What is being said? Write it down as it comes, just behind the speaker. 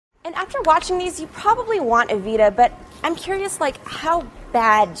And after watching these, you probably want a Vita, but I'm curious, like, how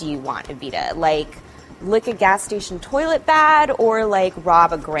bad do you want a Vita? Like, lick a gas station toilet bad, or, like,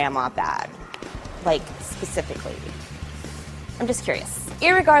 rob a grandma bad? Like, specifically. I'm just curious.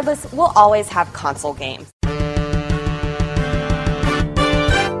 Irregardless, we'll always have console games.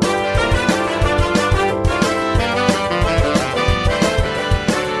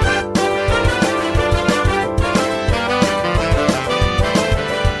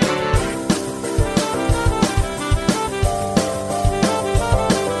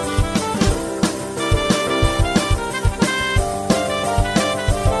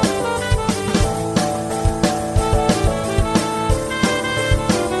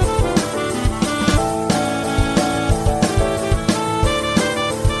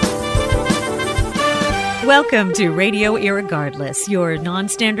 Welcome to Radio Irregardless, your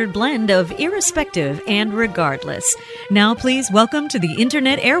non-standard blend of irrespective and regardless. Now please welcome to the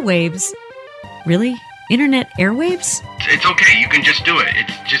Internet airwaves. Really? Internet airwaves? It's okay, you can just do it.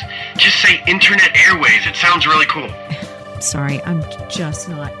 It's just say Internet airwaves. It sounds really cool. Sorry, I'm just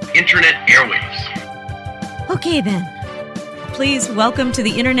not... Internet airwaves. Okay then. Please welcome to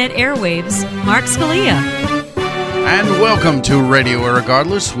the Internet airwaves, Mark Scalia. And welcome to Radio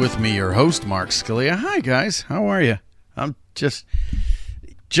Irregardless with me, your host, Mark Scalia. Hi, guys. How are you? I'm just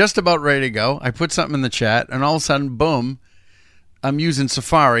about ready to go. I put something in the chat, and all of a sudden, boom, I'm using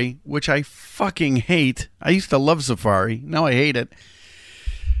Safari, which I fucking hate. I used to love Safari. Now I hate it.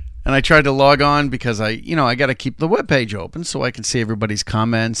 And I tried to log on because I got to keep the webpage open so I can see everybody's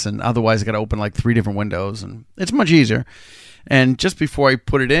comments, and otherwise I got to open like 3 different windows, and it's much easier. And just before I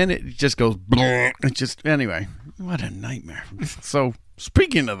put it in, it just goes, bleh. Anyway, what a nightmare. So,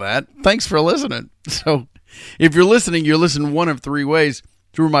 speaking of that, thanks for listening. So, if you're listening, you're listening one of 3 ways: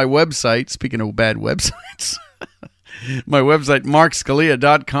 through my website, speaking of bad websites, my website,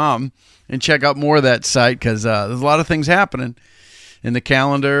 markscalia.com, and check out more of that site because there's a lot of things happening in the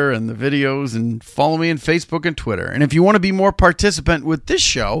calendar and the videos, and follow me on Facebook and Twitter. And if you want to be more participant with this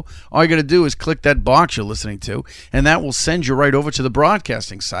show, all you got to do is click that box you're listening to, and that will send you right over to the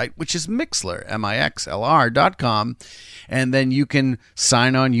broadcasting site, which is Mixlr, mixlr.com, and then you can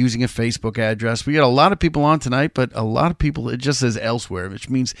sign on using a Facebook address. We got a lot of people on tonight, but a lot of people, it just says elsewhere, which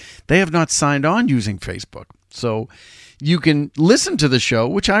means they have not signed on using Facebook. So you can listen to the show,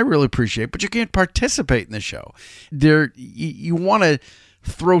 which I really appreciate, but you can't participate in the show. You want to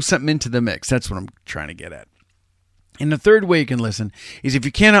throw something into the mix. That's what I'm trying to get at. And the third way you can listen is if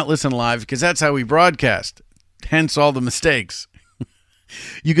you cannot listen live, because that's how we broadcast, hence all the mistakes.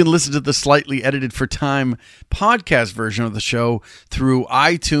 You can listen to the slightly edited for time podcast version of the show through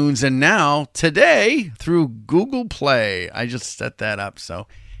iTunes, and now, today, through Google Play. I just set that up. So,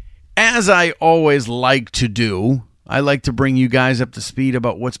 as I always like to do, I like to bring you guys up to speed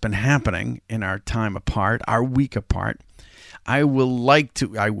about what's been happening in our time apart, our week apart. I will like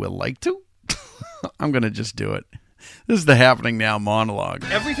to. I'm going to just do it. This is the Happening Now monologue.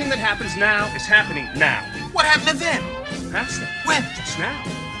 Everything that happens now is happening now. What happened to then? Past then. When? Just now.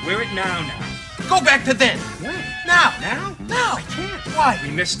 We're at now. Go back to then. When? Now. Now? Now. I can't. Why?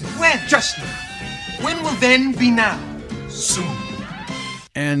 We missed it. When? Just now. When will then be now? Soon.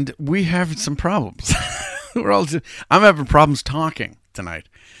 And we have some problems. I'm having problems talking tonight.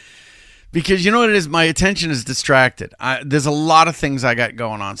 Because you know what it is? My attention is distracted. There's a lot of things I got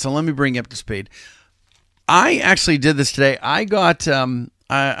going on. So let me bring you up to speed. I actually did this today. I got, I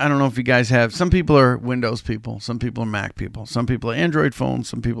don't know if you guys have, some people are Windows people. Some people are Mac people. Some people are Android phones.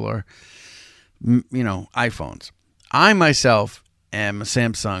 Some people are, iPhones. I myself am a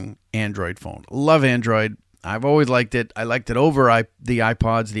Samsung Android phone. Love Android. I've always liked it. I liked it over the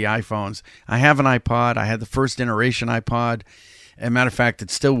iPods, the iPhones. I have an iPod. I had the first generation iPod. As a matter of fact,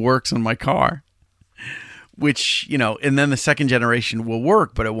 it still works on my car, which, and then the second generation will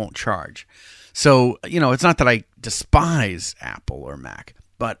work, but it won't charge. So, it's not that I despise Apple or Mac,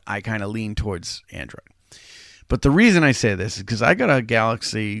 but I kind of lean towards Android. But the reason I say this is because I got a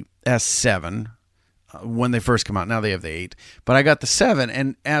Galaxy S7 when they first come out. Now they have the 8. But I got the 7,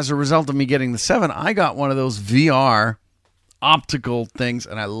 and as a result of me getting the 7, I got one of those VR optical things,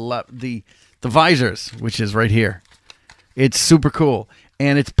 and I love the visors, which is right here. It's super cool,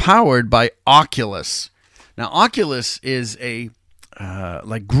 and it's powered by Oculus. Now, Oculus is a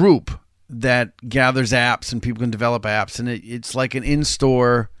group that gathers apps, and people can develop apps, and it's like an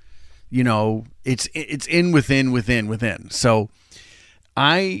in-store, it's within. So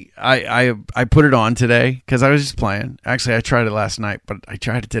I put it on today because I was just playing. Actually, I tried it last night, but I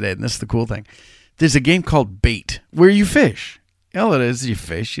tried it today, and this is the cool thing. There's a game called Bait where you fish. All it is you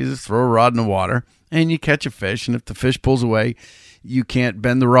fish. You just throw a rod in the water, and you catch a fish, and if the fish pulls away, you can't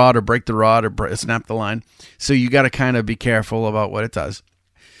bend the rod or break the rod or snap the line. So you got to kind of be careful about what it does.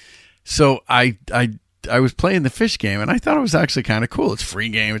 So I was playing the fish game, and I thought it was actually kind of cool. It's a free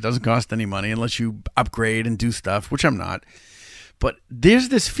game. It doesn't cost any money unless you upgrade and do stuff, which I'm not. But there's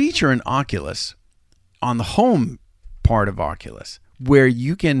this feature in Oculus, on the home part of Oculus, where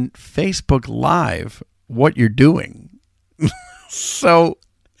you can Facebook Live what you're doing. So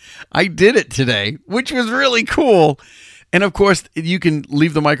I did it today, which was really cool. And of course, you can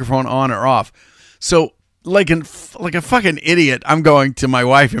leave the microphone on or off. So like a fucking idiot, I'm going to my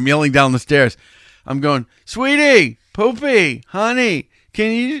wife. I'm yelling down the stairs. I'm going, sweetie, poopy, honey,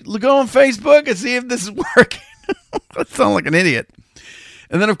 can you go on Facebook and see if this is working? I sound like an idiot.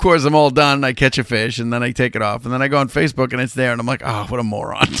 And then, of course, I'm all done. I catch a fish, and then I take it off. And then I go on Facebook, and it's there. And I'm like, oh, what a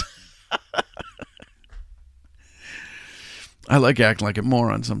moron. I like acting like a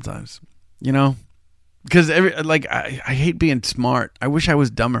moron sometimes, you know? Because I hate being smart. I wish I was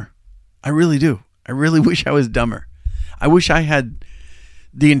dumber. I really do. I really wish I was dumber. I wish I had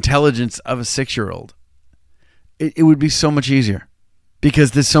the intelligence of a 6-year-old. It would be so much easier.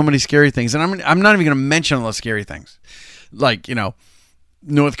 Because there's so many scary things. And I'm not even going to mention all the scary things. Like, you know,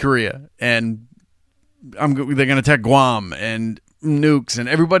 North Korea, and they're going to attack Guam, and nukes, and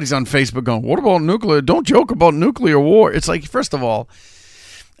everybody's on Facebook going, what about nuclear? Don't joke about nuclear war. It's like, first of all,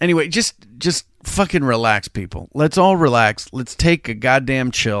 anyway, just fucking relax, people. Let's all relax. Let's take a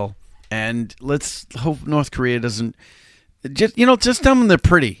goddamn chill, and let's hope North Korea doesn't, just tell them they're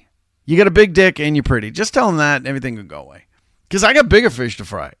pretty. You got a big dick and you're pretty. Just tell them that, and everything will go away. Because I got bigger fish to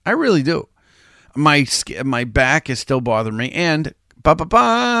fry. I really do. My back is still bothering me, and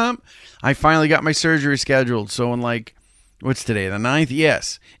I finally got my surgery scheduled. So in what's today, the 9th?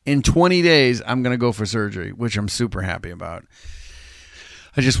 Yes. In 20 days, I'm going to go for surgery, which I'm super happy about.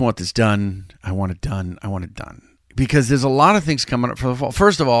 I just want this done. I want it done. Because there's a lot of things coming up for the fall.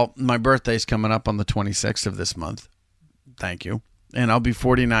 First of all, my birthday's coming up on the 26th of this month. Thank you. And I'll be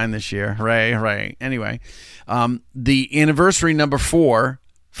 49 this year. Hooray, hooray. Anyway, the anniversary number 4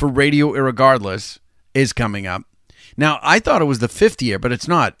 for Radio Irregardless is coming up. Now, I thought it was the 5th year, but it's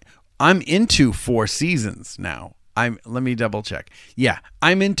not. I'm into 4 seasons now. Let me double check. Yeah,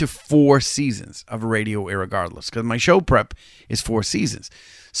 I'm into 4 seasons of Radio Irregardless because my show prep is 4 seasons.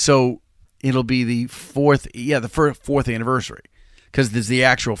 So it'll be the 4th anniversary because there's the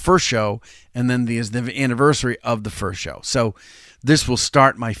actual first show and then there's the anniversary of the first show. So this will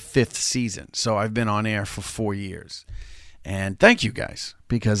start my 5th season. So I've been on air for 4 years. And thank you guys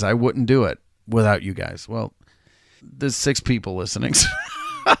because I wouldn't do it without you guys. Well, there's 6 people listening.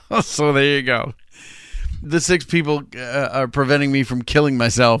 So there you go. The 6 people are preventing me from killing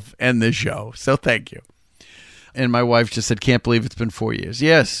myself and this show. So thank you. And my wife just said, can't believe it's been 4 years.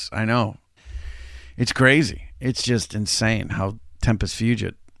 Yes, I know. It's crazy. It's just insane how tempus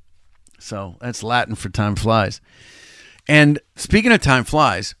fugit. So that's Latin for time flies. And speaking of time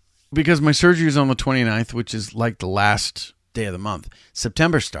flies, because my surgery is on the 29th, which is like the last day of the month,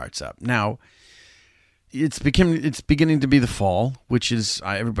 September starts up. Now, it's beginning to be the fall, which is,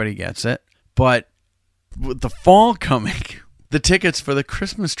 everybody gets it. But with the fall coming, the tickets for the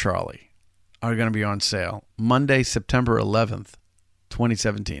Christmas trolley are going to be on sale Monday, September 11th,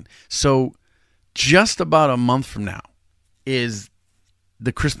 2017. So just about a month from now is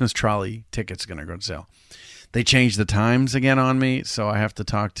the Christmas trolley tickets going to go on sale. They changed the times again on me, so I have to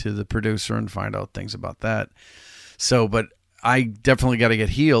talk to the producer and find out things about that. So, but I definitely got to get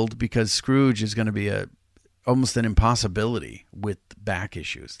healed because Scrooge is going to be almost an impossibility with back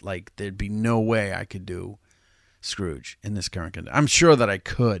issues. Like there'd be no way I could do Scrooge in this current condition. I'm sure that I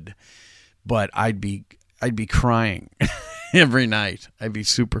could, but I'd be crying every night. I'd be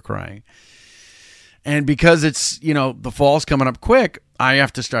super crying. And because it's, the fall's coming up quick, I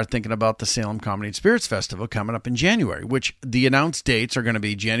have to start thinking about the Salem Comedy and Spirits Festival coming up in January, which the announced dates are going to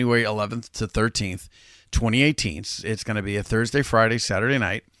be January 11th to 13th, 2018. It's going to be a Thursday, Friday, Saturday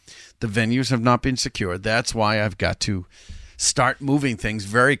night. The venues have not been secured. That's why I've got to start moving things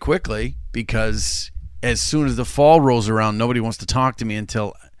very quickly because as soon as the fall rolls around, nobody wants to talk to me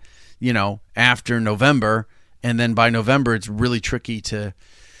until, after November. And then by November, it's really tricky to,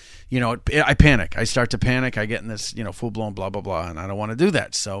 I panic. I start to panic. I get in this, full-blown blah, blah, blah, and I don't want to do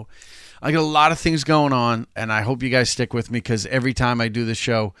that. So I got a lot of things going on, and I hope you guys stick with me because every time I do this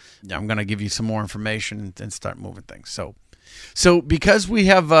show, I'm going to give you some more information and start moving things. So because we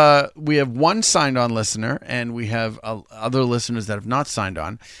have one signed on listener and we have other listeners that have not signed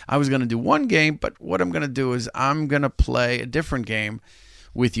on, I was going to do one game, but what I'm going to do is I'm going to play a different game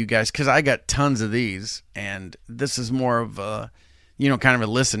with you guys because I got tons of these, and this is more of kind of a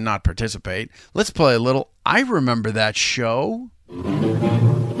listen, not participate. Let's play a little I Remember That Show. We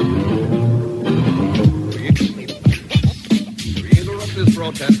interrupt this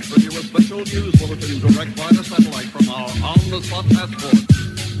broadcast to bring you a special news bulletin direct via satellite from our on-the-spot passport.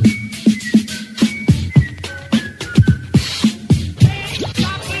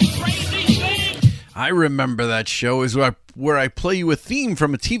 I remember that show is where I play you a theme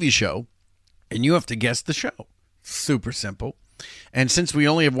from a TV show, and you have to guess the show. Super simple. And since we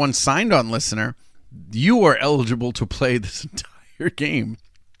only have one signed-on listener, you are eligible to play this entire game.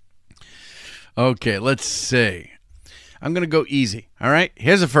 Okay, let's see. I'm going to go easy. All right,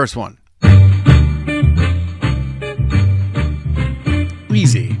 here's the first one.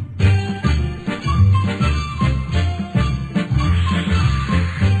 Easy.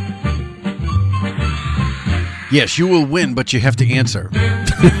 Yes, you will win, but you have to answer.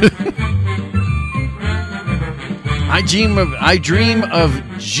 I dream of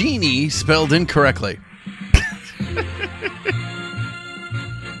genie spelled incorrectly.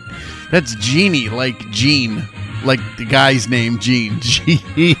 That's genie, like Gene, like the guy's name, Gene.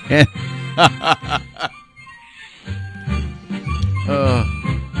 G-E-N.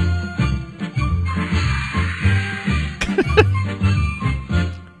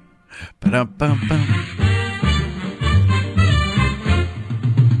 Ba-dum-bum-bum.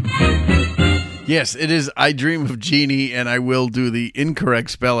 Yes, it is I Dream of Jeannie, and I will do the incorrect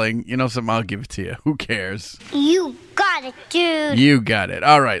spelling. You know something? I'll give it to you. Who cares? You got it, dude. You got it.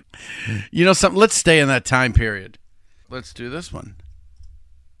 All right. You know something? Let's stay in that time period. Let's do this one.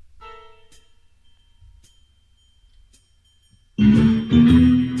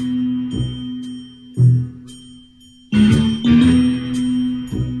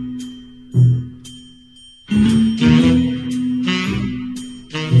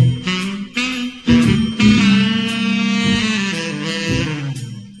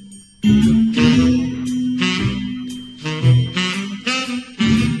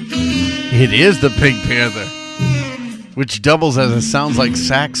 It is the Pink Panther, which doubles as a sounds like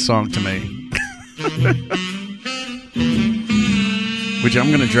sax song to me. Which I'm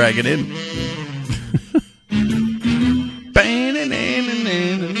going to drag it in.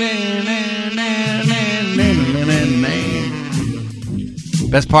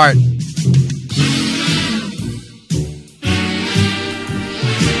 Best part.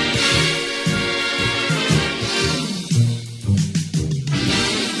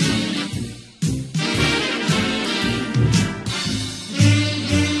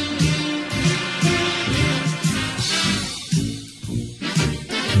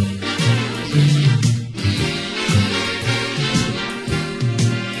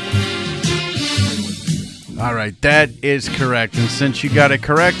 All right, that is correct. And since you got it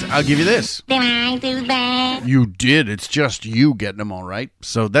correct, I'll give you this. Did I do that? You did. It's just you getting them all right.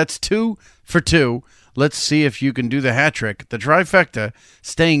 So that's 2 for 2. Let's see if you can do the hat trick, the trifecta,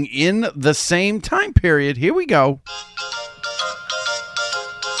 staying in the same time period. Here we go.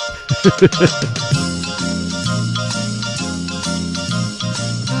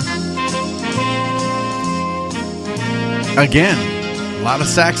 Again, a lot of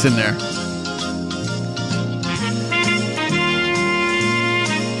sax in there.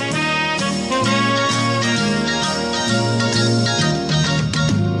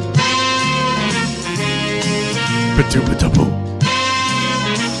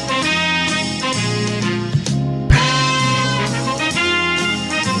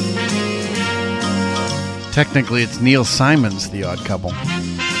 Technically, it's Neil Simon's The Odd Couple.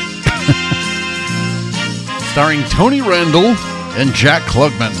 Starring Tony Randall and Jack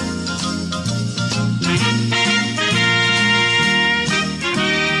Klugman.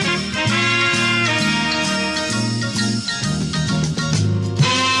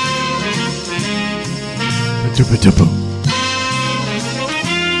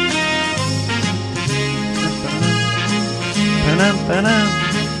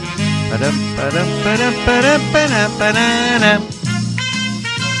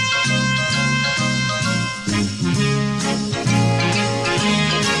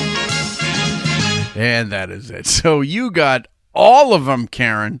 And that is it. So you got all of them,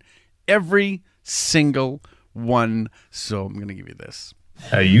 Karen. Every single one. So I'm going to give you this.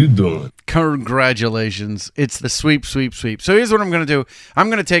 How you doing? Congratulations. It's the sweep, sweep, sweep. So here's what I'm going to do. I'm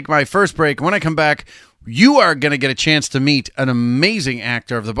going to take my first break. When I come back, you are going to get a chance to meet an amazing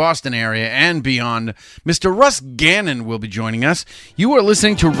actor of the Boston area and beyond. Mr. Russ Gannon will be joining us. You are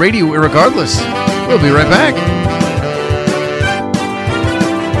listening to Radio Irregardless. We'll be right back.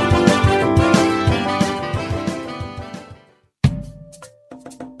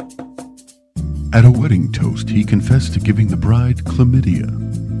 At a wedding toast, he confessed to giving the bride chlamydia.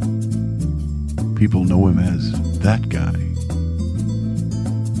 People know him as that guy.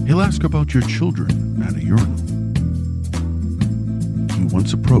 He'll ask about your children at a urinal. He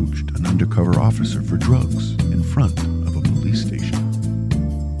once approached an undercover officer for drugs in front of a police station.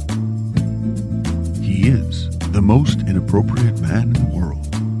 He is the most inappropriate man in the world.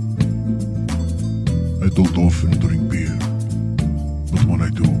 I don't often drink beer, but when I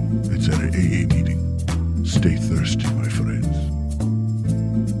do, it's at an AA meeting. Stay thirsty, my friends.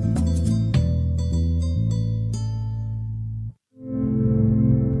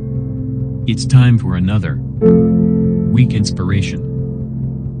 It's time for another weak inspiration.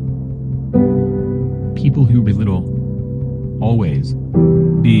 People who belittle always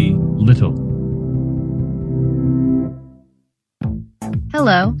belittle.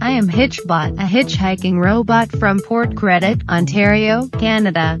 Hello, I am Hitchbot, a hitchhiking robot from Port Credit, Ontario,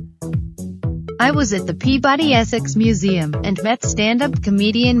 Canada. I was at the Peabody Essex Museum and met stand-up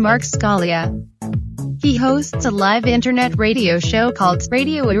comedian Mark Scalia. He hosts a live internet radio show called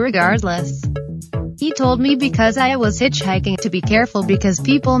Radio Irregardless. He told me because I was hitchhiking to be careful because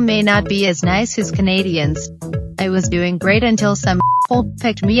people may not be as nice as Canadians. I was doing great until some asshole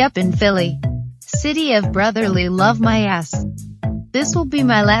picked me up in Philly. City of brotherly love my ass. This will be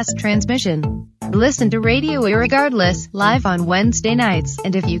my last transmission. Listen to Radio Irregardless live on Wednesday nights,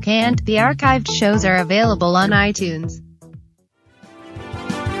 and if you can't, the archived shows are available on iTunes.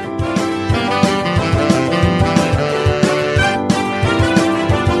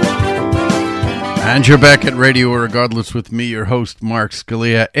 And you're back at Radio Irregardless with me, your host, Mark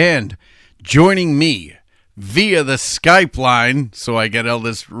Scalia, and joining me via the Skype line, so I get all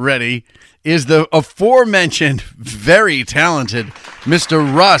this ready, is the aforementioned, very talented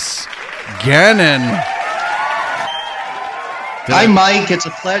Mr. Russ Gannon. Hi, Mike. It's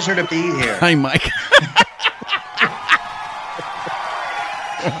a pleasure to be here. Hi, Mike.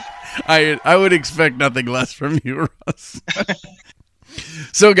 I would expect nothing less from you, Russ.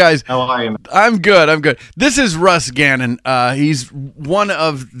 So, guys, how are you? I'm good. This is Russ Gannon. He's one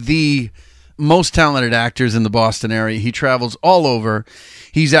of the most talented actors in the Boston area. He travels all over.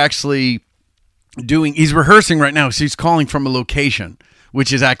 He's actually he's rehearsing right now, so he's calling from a location,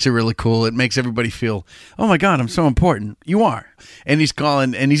 which is actually really cool. It makes everybody feel, oh my God, I'm so important. You are. And he's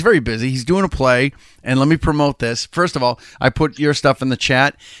calling, and he's very busy. He's doing a play, and let me promote this. First of all, I put your stuff in the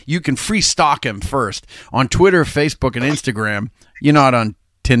chat. You can free stock him first on Twitter, Facebook, and Instagram. You're not on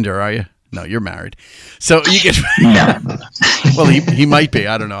Tinder, are you? No, you're married. So you get. Well, he might be.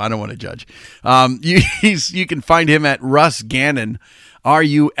 I don't know. I don't want to judge. You can find him at Russ Gannon,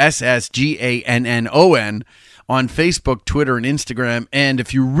 RussGannon, on Facebook, Twitter, and Instagram. And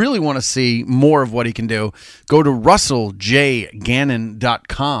if you really want to see more of what he can do, go to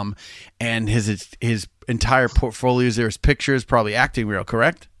RussellJGannon.com, and his entire portfolio is there. His pictures, probably acting reel,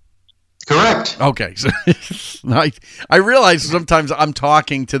 correct? Correct. Okay. So I realize sometimes I'm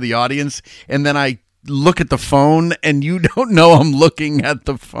talking to the audience, and then I look at the phone, and you don't know I'm looking at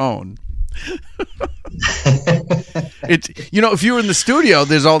the phone. It's, if you were in the studio,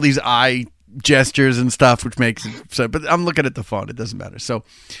 there's all these eye gestures and stuff, which makes it so, but I'm looking at the phone. It doesn't matter. So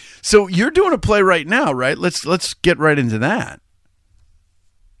you're doing a play right now, right? Let's get right into that.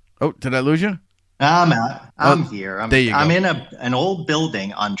 Oh, did I lose you? I'm here. There you go. I'm in an old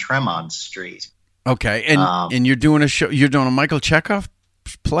building on Tremont Street. Okay, and you're doing a show. You're doing a Michael Chekhov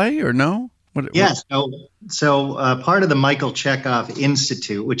play, or no? Yes. So part of the Michael Chekhov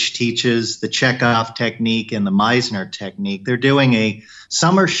Institute, which teaches the Chekhov technique and the Meisner technique, they're doing a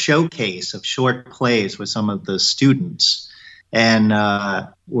summer showcase of short plays with some of the students. And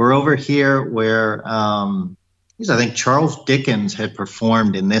we're over here where I think Charles Dickens had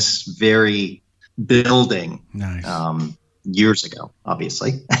performed in this very building. Nice. Years ago,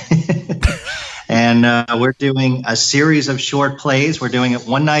 obviously. And we're doing a series of short plays. We're doing it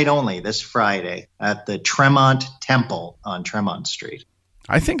one night only this Friday at the Tremont Temple on Tremont Street.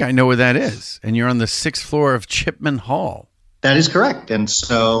 I think I know where that is. And you're on the 6th floor of Chipman Hall. That is correct. And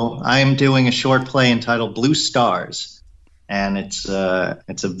so I'm doing a short play entitled Blue Stars. And it's a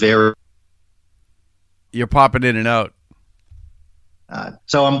very... You're popping in and out.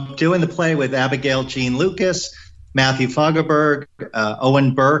 So I'm doing the play with Abigail Jean Lucas, Matthew Fagerberg.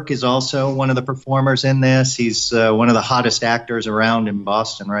 Owen Burke is also one of the performers in this. He's one of the hottest actors around in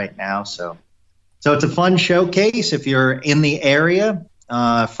Boston right now. So it's a fun showcase if you're in the area.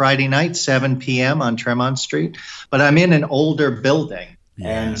 Friday night, 7 p.m. on Tremont Street. But I'm in an older building.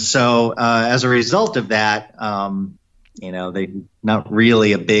 Yeah. And so as a result of that, they not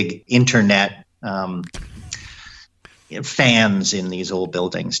really a big internet fans in these old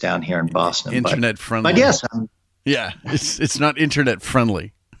buildings down here in Boston. Internet friendly. But yes. Yeah, it's not internet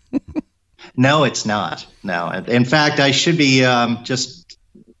friendly. No, it's not. No. In fact, I should be just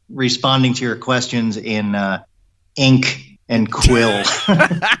responding to your questions in ink and quill.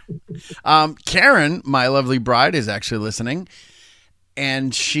 Karen, my lovely bride, is actually listening.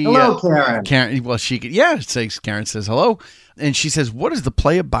 And she... Hello, Karen. Karen. Well, she could... Yeah, Karen says hello. And she says, what is the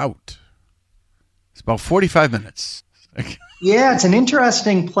play about? It's about 45 minutes. Yeah, it's an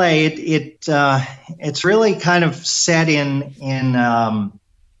interesting play. It's really kind of set in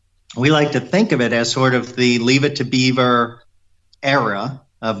we like to think of it as sort of the Leave It to Beaver era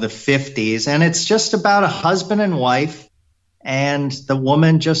of the 50s. And it's just about a husband and wife, and the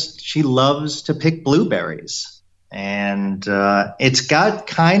woman she loves to pick blueberries. And it's got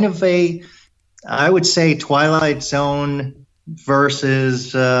kind of I would say, Twilight Zone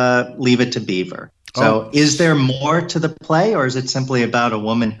versus Leave It to Beaver. So is there more to the play, or is it simply about a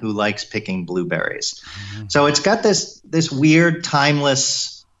woman who likes picking blueberries? Mm-hmm. So it's got this weird,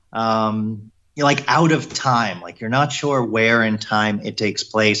 timeless, like out of time, like you're not sure where in time it takes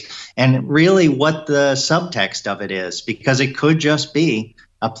place, and really what the subtext of it is, because it could just be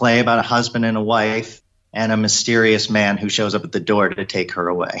a play about a husband and a wife and a mysterious man who shows up at the door to take her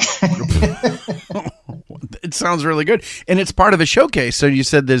away. It sounds really good. And it's part of a showcase. So you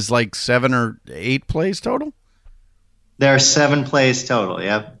said there's like 7 or 8 plays total? There are 7 plays total,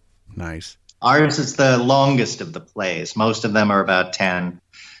 yep. Nice. Ours is the longest of the plays. Most of them are about 10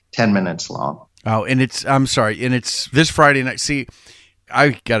 minutes long. Oh, and it's this Friday night. See,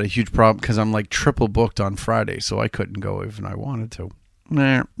 I got a huge problem because I'm like triple booked on Friday, so I couldn't go even I wanted to.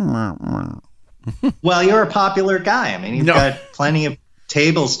 Well, you're a popular guy. I mean, you've got plenty of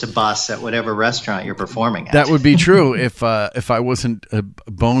tables to bus at whatever restaurant you're performing at. That would be true if I wasn't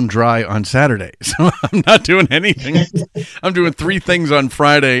bone dry on Saturday. So I'm not doing anything. I'm doing 3 things on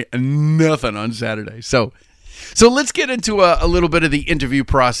Friday and nothing on Saturday. So let's get into a little bit of the interview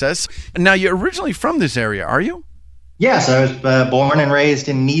process. Now, you're originally from this area, are you? Yes, I was born and raised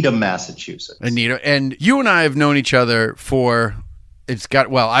in Needham, Massachusetts. And you and I have known each other for...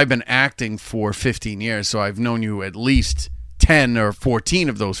 I've been acting for 15 years, so I've known you at least 10 or 14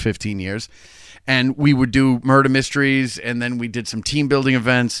 of those 15 years. And we would do murder mysteries, and then we did some team building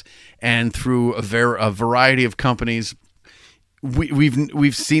events, and through a variety of companies,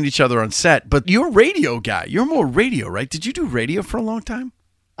 we've seen each other on set. But you're a radio guy. You're more radio, right? Did you do radio for a long time?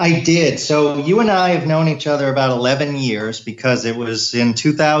 I did. So you and I have known each other about 11 years, because it was in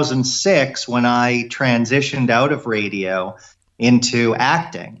 2006 when I transitioned out of radio into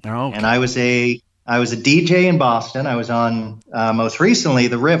acting. Oh, okay. And I was a DJ in Boston. I was on most recently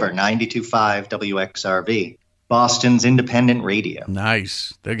The River, 92.5 WXRV, Boston's independent radio.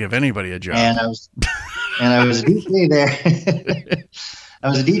 Nice. They'll give anybody a job. And I was a DJ there. I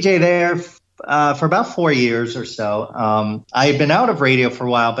was a DJ there for about 4 years or so. I had been out of radio for a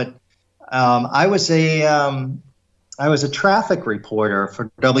while, but I was a traffic reporter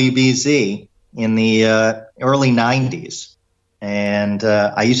for WBZ in the early 90s. And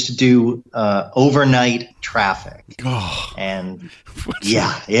I used to do overnight traffic. Oh. And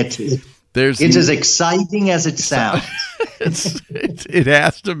yeah, it's There's as exciting as it sounds. It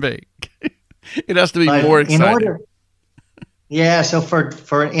has to be. It has to be more exciting. So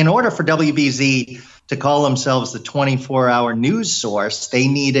in order for WBZ to call themselves the 24-hour news source, they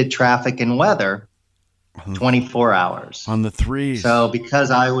needed traffic and weather 24 hours. On the 3s. So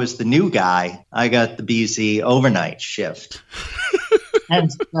because I was the new guy, I got the BZ overnight shift. And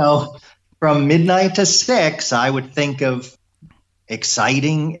so from midnight to 6, I would think of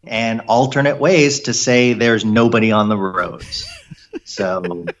exciting and alternate ways to say there's nobody on the roads. So,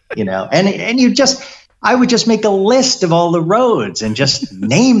 and I would just make a list of all the roads and just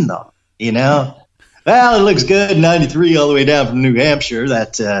name them, Well, it looks good, 93 all the way down from New Hampshire.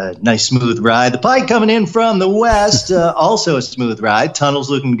 That's a nice smooth ride. The Pike coming in from the west, also a smooth ride. Tunnels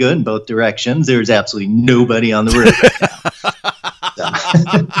looking good in both directions. There's absolutely nobody on the road.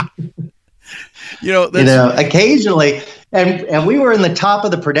 Occasionally, and we were in the top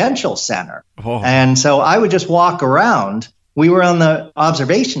of the Prudential Center. Oh. And so I would just walk around. We were on the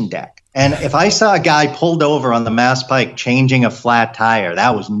observation deck. And if I saw a guy pulled over on the Mass Pike changing a flat tire,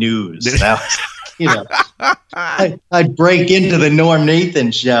 that was news. That was... I'd break into the Norm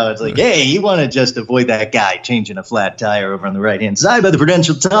Nathan show. It's like, hey, you want to just avoid that guy changing a flat tire over on the right-hand side by the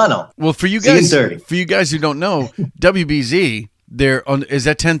Prudential Tunnel. Well, for you guys who don't know, WBZ, is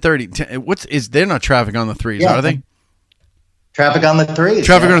that 10:30? They're not traffic on the 3s, are they? Traffic on the 3s.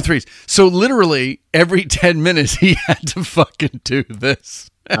 Traffic on the 3s. So literally every 10 minutes he had to fucking do this.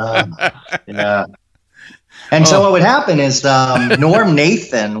 Yeah. And so what would happen is Norm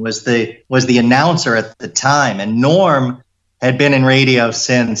Nathan was the announcer at the time, and Norm had been in radio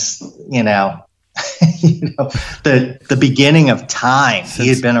since the beginning of time. He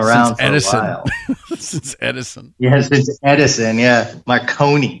had been around for Edison. a while. Since Edison. Yeah, since Edison. Yeah,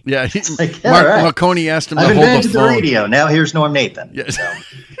 Marconi. Yeah, Like, Marconi asked him to I've hold the invented the phone. radio. Now here's Norm Nathan. Yes.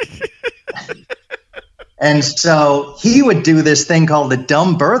 And so he would do this thing called the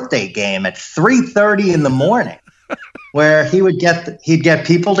dumb birthday game at 3:30 in the morning, where he'd get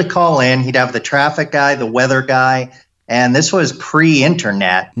people to call in. He'd have the traffic guy, the weather guy, and this was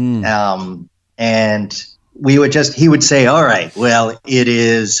pre-internet. And he would say, "All right, well, it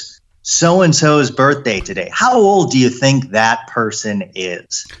is so-and-so's birthday today. How old do you think that person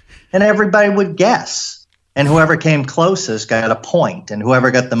is?" And everybody would guess. And whoever came closest got a point, and whoever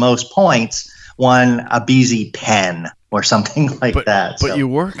got the most points won a BZ pen or something like that. But you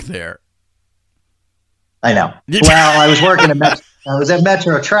work there. I know. Well, I was working I was at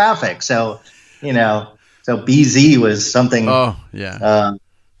Metro Traffic, so BZ was something. Oh, yeah.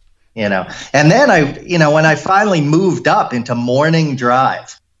 And then when I finally moved up into morning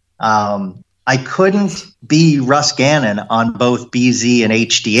drive, I couldn't be Russ Gannon on both BZ and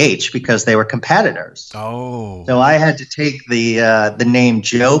HDH because they were competitors. Oh. So I had to take the name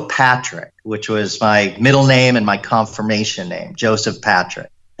Joe Patrick, which was my middle name and my confirmation name, Joseph Patrick.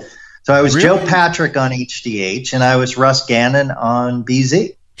 So I was Really? Joe Patrick on HDH, and I was Russ Gannon on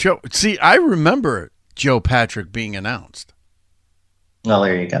BZ. See, I remember Joe Patrick being announced. Well,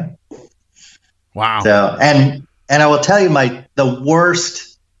 there you go. Wow. So and I will tell you the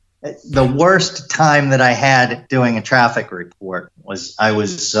worst time that I had doing a traffic report was I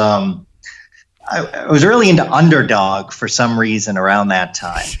was really into Underdog for some reason around that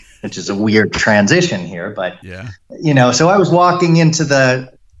time, which is a weird transition here, but yeah. So I was walking into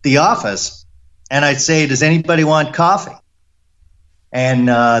the office and I'd say, "Does anybody want coffee?" And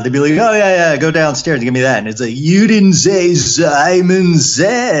they'd be like, "Oh yeah, go downstairs and give me that." And it's like, "You didn't say Simon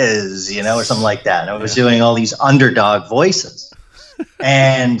Says," or something like that. And I was doing all these Underdog voices.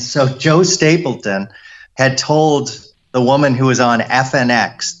 And so Joe Stapleton had told the woman who was on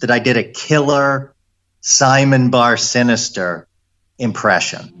FNX that I did a killer Simon Bar Sinister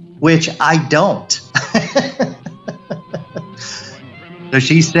impression, which I don't. So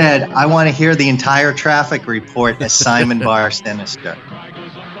she said, "I want to hear the entire traffic report as Simon Bar Sinister."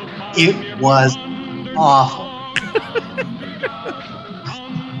 It was awful.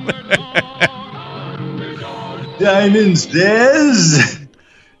 Simon Says.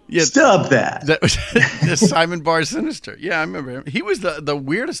 Yeah, stop that. That was the Simon Bar Sinister. Yeah, I remember him. He was the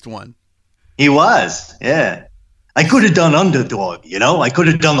weirdest one. He was, yeah. I could have done Underdog, I could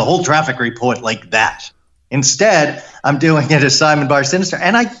have done the whole traffic report like that. Instead, I'm doing it as Simon Bar Sinister.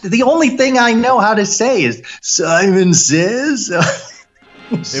 And the only thing I know how to say is Simon Says.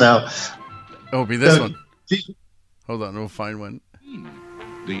 It'll be this one. Hold on, we'll find one.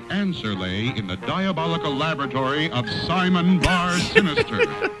 The answer lay in the diabolical laboratory of Simon Bar Sinister.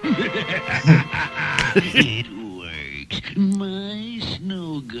 It works. My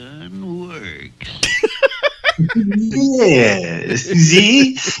snow gun works. Yes.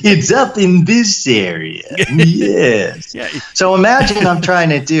 See? It's up in this area. Yes. Yeah. So imagine I'm trying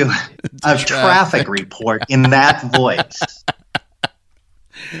to do a traffic report in that voice.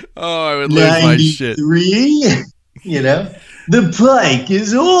 Oh, I would lose my shit. 93, the pike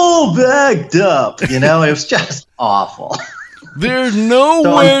is all backed up. It was just awful. There's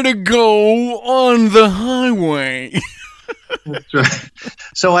nowhere to go on the highway. That's right.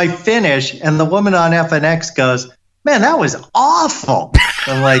 So I finish, and the woman on FNX goes, "Man, that was awful."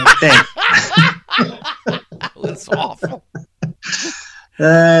 I'm like, "Thanks." That's awful.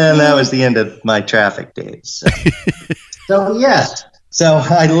 And that was the end of my traffic days. So yes. So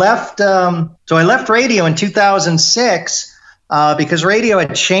I left radio in 2006 because radio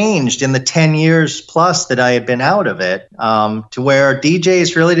had changed in the 10 years plus that I had been out of it, to where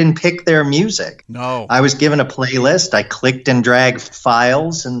DJs really didn't pick their music. No. I was given a playlist. I clicked and dragged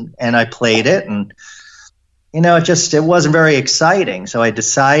files and I played it, and it wasn't very exciting. So I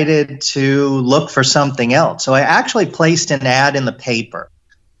decided to look for something else. So I actually placed an ad in the paper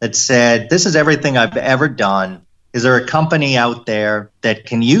that said, "This is everything I've ever done. Is there a company out there that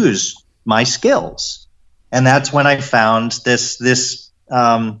can use my skills?" And that's when I found this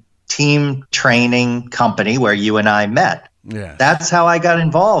team training company where you and I met. Yeah. That's how I got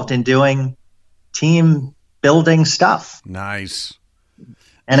involved in doing team building stuff. Nice.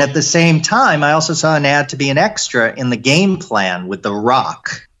 And at the same time, I also saw an ad to be an extra in the Game Plan with The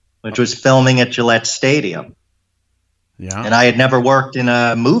Rock, which was filming at Gillette Stadium. Yeah. And I had never worked in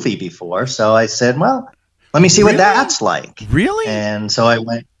a movie before, so I said, well, let me see what that's like. Really? And so I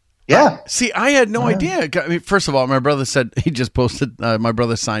went. Yeah. See, I had no idea. I mean, first of all, my brother said, he just posted, my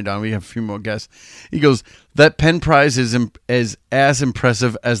brother signed on. We have a few more guests. He goes, that pen prize is as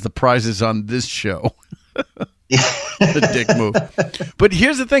impressive as the prizes on this show. The dick move. But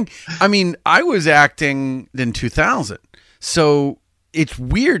here's the thing. I mean, I was acting in 2000. So it's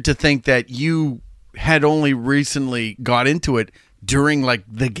weird to think that you had only recently got into it during like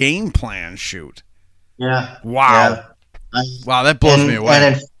the game plan shoot. Yeah. Wow. Yeah. Wow, that blows me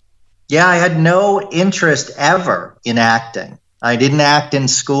away. Yeah, I had no interest ever in acting. I didn't act in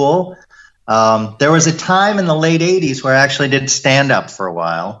school. There was a time in the late 80s where I actually did stand-up for a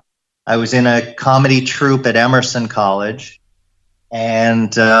while. I was in a comedy troupe at Emerson College,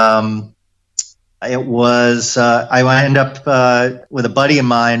 and it was I ended up with a buddy of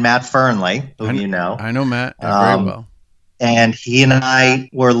mine, Matt Fernley, who you know. I know Matt very well. And he and I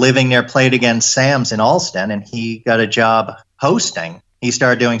were living near Played Against Sam's in Allston, and he got a job hosting. He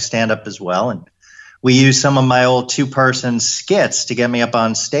started doing stand-up as well, and we used some of my old two-person skits to get me up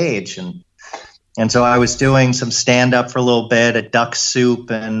on stage, and so I was doing some stand-up for a little bit at Duck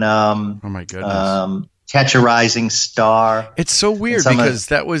Soup and oh my goodness, Catch a Rising Star. It's so weird because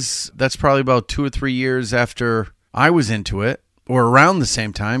that's probably about 2 or 3 years after I was into it, or around the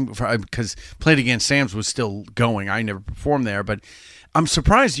same time, because Played Against Sam's was still going. I never performed there, but I'm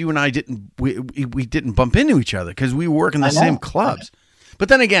surprised you and I didn't didn't bump into each other because we work in the same clubs. But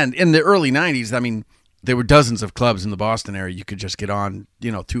then again, in the early 90s, I mean, there were dozens of clubs in the Boston area you could just get on,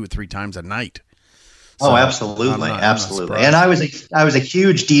 2 or 3 times a night. So absolutely, absolutely. And I was a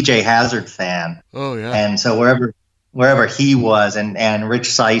huge DJ Hazard fan. Oh yeah. And so wherever he was, and Rich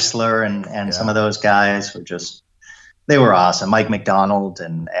Seisler and some of those guys were just, they were awesome. Mike McDonald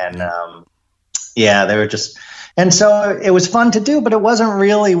and they were just. And so it was fun to do, but it wasn't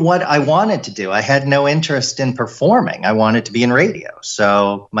really what I wanted to do. I had no interest in performing. I wanted to be in radio.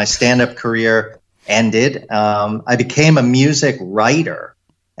 So my stand-up career ended. I became a music writer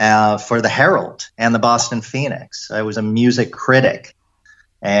for the Herald and the Boston Phoenix. I was a music critic.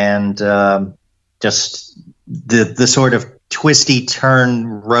 And just the sort of twisty turn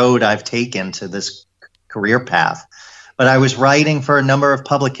road I've taken to this career path. But I was writing for a number of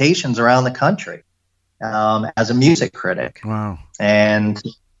publications around the country. As a music critic. Wow. And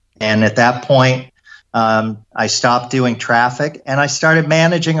at that point, I stopped doing traffic and I started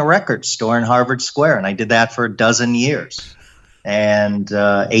managing a record store in Harvard Square. And I did that for a dozen years. And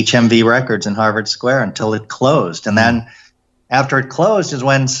HMV Records in Harvard Square until it closed. And then after it closed is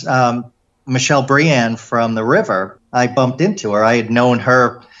when Michelle Briand from The River, I bumped into her. I had known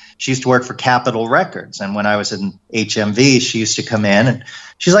her. She used to work for Capitol Records. And when I was in HMV, she used to come in and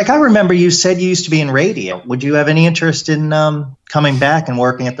she's like, I remember you said you used to be in radio. Would you have any interest in coming back and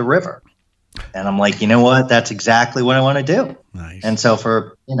working at The River? And I'm like, you know what? That's exactly what I want to do. Nice. And so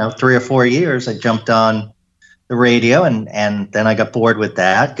for 3 or 4 years, I jumped on the radio and then I got bored with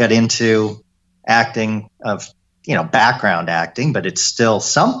that, got into acting of, background acting, but it's still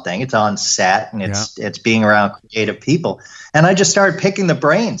something. It's on set and it's being around creative people. And I just started picking the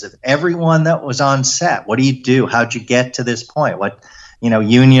brains of everyone that was on set. What do you do? How'd you get to this point? What,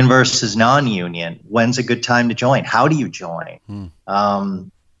 union versus non-union? When's a good time to join? How do you join?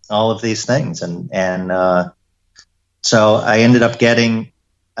 All of these things. And so I ended up getting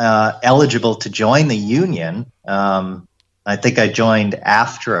eligible to join the union. I think I joined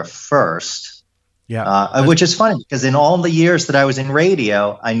AFTRA first. Yeah, which is funny because in all the years that I was in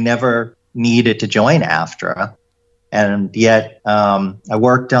radio, I never needed to join AFTRA. And yet I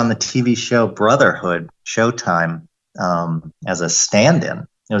worked on the TV show Brotherhood, Showtime, as a stand-in.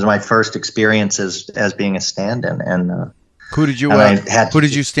 It was my first experience as being a stand-in. And who did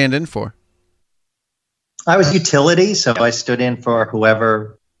you stand in for? I was utility, so I stood in for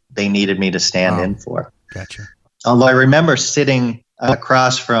whoever they needed me to stand in for. Gotcha. Although I remember sitting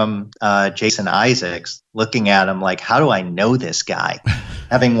across from Jason Isaacs, looking at him like, how do I know this guy?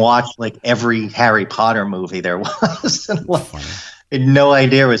 Having watched like every Harry Potter movie there was. And, I had no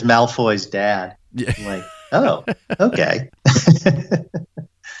idea it was Malfoy's dad. Yeah. I'm like, oh, okay.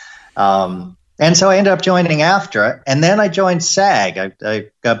 And so I ended up joining AFTRA, and then I joined SAG. I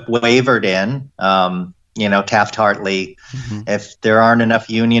got wavered in. Taft-Hartley, if there aren't enough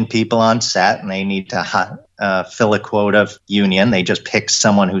union people on set and they need to fill a quota of union, they just pick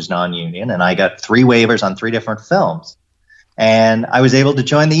someone who's non-union. And I got 3 waivers on 3 different films. And I was able to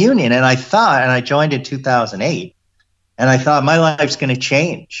join the union. And I joined in 2008. And I thought my life's going to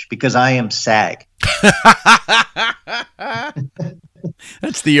change because I am SAG.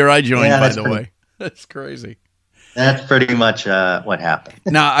 That's the year I joined, by the way. That's crazy. That's pretty much what happened.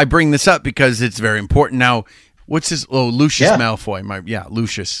 Now, I bring this up because it's very important. Now, what's his? Oh, Lucius Malfoy.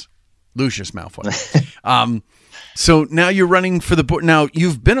 Lucius. Lucius Malfoy. So now you're running for the board. Now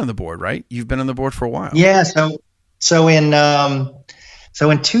you've been on the board, right? You've been on the board for a while. Yeah. So in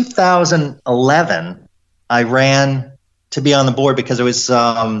 2011, I ran to be on the board because it was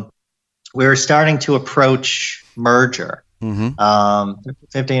we were starting to approach merger. 15.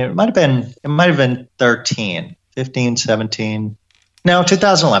 It might have been 13, 15, 17. No,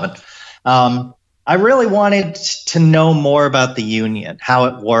 2011. I really wanted to know more about the union, how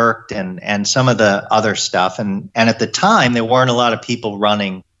it worked, and some of the other stuff. And at the time, there weren't a lot of people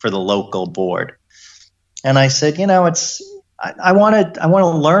running for the local board. And I said, I want to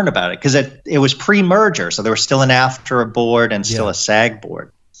learn about it because it was pre-merger, so there was still an AFTRA board and still a SAG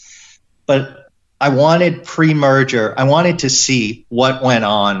board. But I wanted pre-merger. I wanted to see what went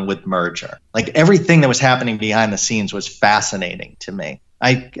on with merger. Like everything that was happening behind the scenes was fascinating to me.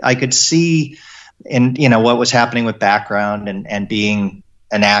 I could see in what was happening with background and being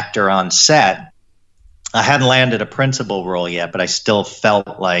an actor on set. I hadn't landed a principal role yet, but I still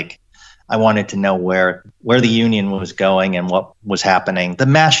felt like I wanted to know where the union was going and what was happening, the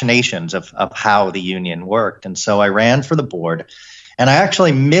machinations of how the union worked. And so I ran for the board, and I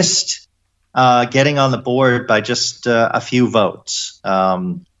actually missed getting on the board by just a few votes.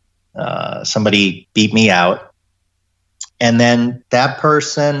 Somebody beat me out, and then that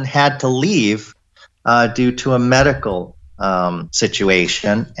person had to leave due to a medical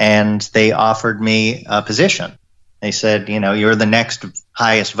situation, and they offered me a position. They said, you're the next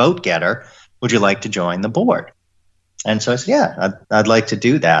highest vote getter. Would you like to join the board? And so I said, yeah, I'd like to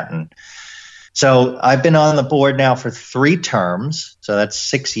do that. And so I've been on the board now for 3 terms. So that's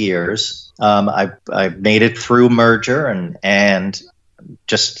 6 years. I've made it through merger, and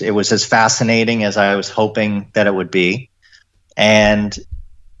just it was as fascinating as I was hoping that it would be. And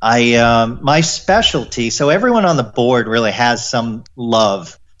my specialty, so everyone on the board really has some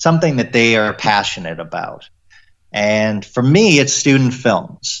love, something that they are passionate about. And for me, it's student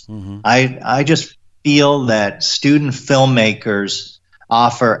films. I just feel that student filmmakers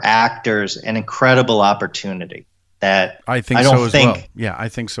offer actors an incredible opportunity that I think so as well. Yeah, I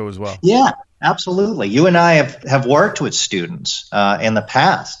think so as well. Yeah, absolutely. You and I have worked with students in the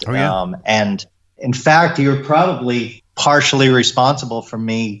past. Oh, yeah. And in fact, you're probably partially responsible for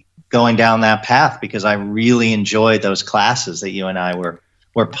me going down that path because I really enjoyed those classes that you and I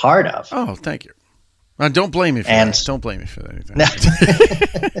were part of. Oh, thank you. Don't blame me for that. Don't blame me for anything.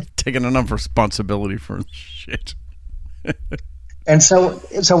 Taking enough responsibility for shit. And so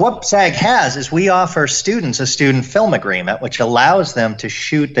what SAG has is we offer students a student film agreement, which allows them to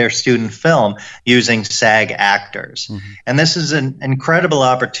shoot their student film using SAG actors. And this is an incredible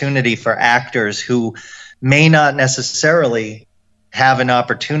opportunity for actors who may not necessarily have an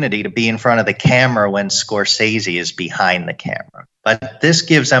opportunity to be in front of the camera when Scorsese is behind the camera. But this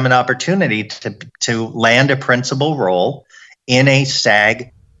gives them an opportunity to land a principal role in a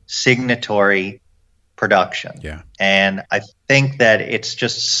SAG signatory production. Yeah. And I think that it's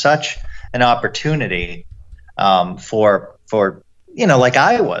just such an opportunity for like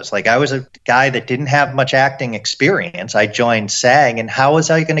I was a guy that didn't have much acting experience. I joined SAG, and how was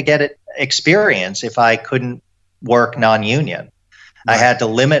I going to get experience if I couldn't work non-union? Right. I had to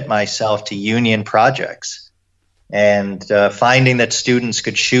limit myself to union projects, and finding that students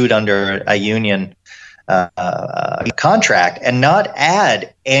could shoot under a union contract and not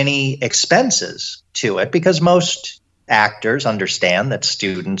add any expenses to it, because most actors understand that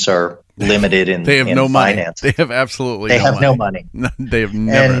students are limited in they have no finance. Money. They have absolutely they have no money. They have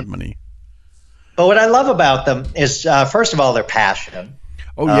never had money. But what I love about them is, first of all, their passion.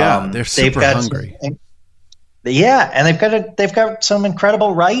 Oh yeah, they're super hungry. And they've got some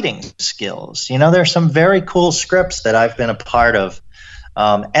incredible writing skills. There's some very cool scripts that I've been a part of.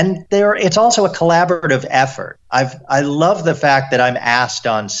 And it's also a collaborative effort. I love the fact that I'm asked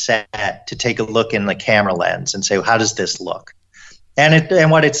on set to take a look in the camera lens and say, how does this look? And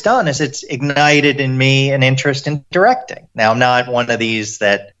what it's done is it's ignited in me an interest in directing. Now, I'm not one of these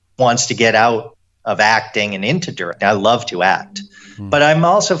that wants to get out of acting and into directing. I love to act. But I'm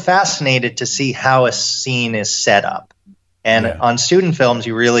also fascinated to see how a scene is set up. And on student films,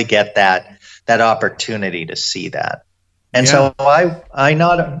 you really get that opportunity to see that. And so I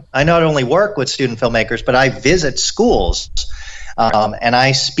not only work with student filmmakers, but I visit schools and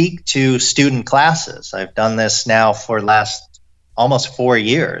I speak to student classes. I've done this now for the last almost 4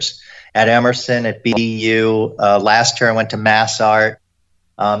 years at Emerson, at BU. Last year I went to Mass Art.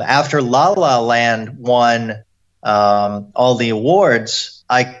 After La La Land won all the awards,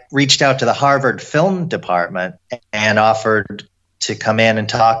 I reached out to the Harvard Film Department and offered to come in and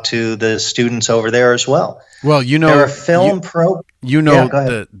talk to the students over there as well. Well, you know, there are film the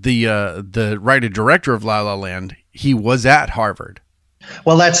writer director of La La Land. He was at Harvard.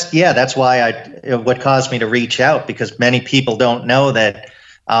 Well, that's why what caused me to reach out, because many people don't know that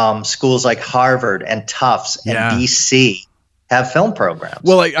schools like Harvard and Tufts and BC have film programs.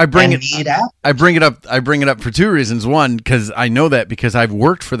 Well, I bring it up for two reasons. One, because I know that because I've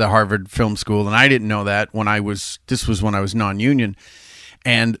worked for the Harvard Film School, and I didn't know that this was when I was non-union.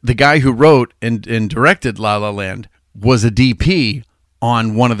 And the guy who wrote and directed La La Land was a DP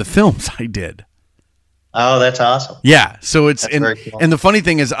on one of the films I did. Oh, that's awesome. Yeah. So it's, very cool. And the funny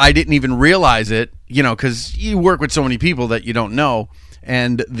thing is I didn't even realize it, because you work with so many people that you don't know.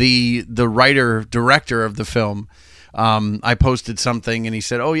 And the writer director of the film, I posted something and he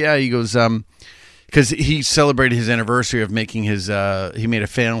said, oh yeah, he goes, because he celebrated his anniversary of making he made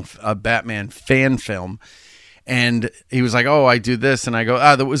a Batman fan film. And he was like, oh, I do this. And I go,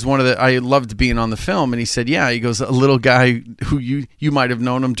 that was I loved being on the film. And he said, yeah, he goes, a little guy who you might have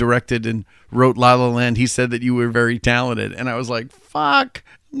known him directed and wrote La La Land. He said that you were very talented. And I was like, fuck,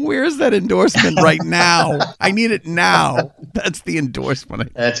 where's that endorsement right now? I need it now. That's the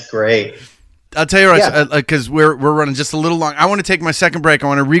endorsement. That's great. I'll tell you what, because we're running just a little long. I want to take my second break. I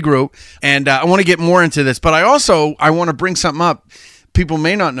want to regroup, and I want to get more into this. But I want to bring something up. People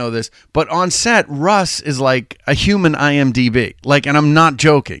may not know this, but on set, Russ is like a human IMDb. And I'm not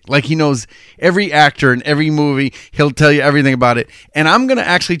joking. He knows every actor in every movie. He'll tell you everything about it. And I'm going to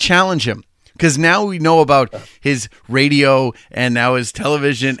actually challenge him, because now we know about his radio and now his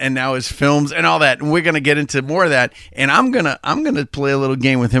television and now his films and all that. And we're going to get into more of that. And I'm going to play a little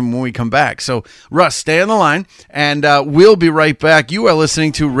game with him when we come back. So, Russ, stay on the line, and we'll be right back. You are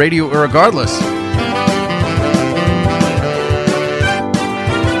listening to Radio Irregardless.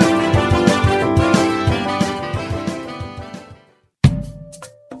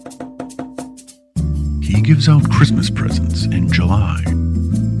 He gives out Christmas presents in July.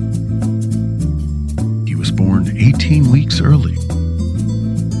 He was born 18 weeks early.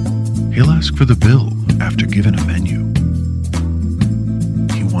 He'll ask for the bill after given a menu.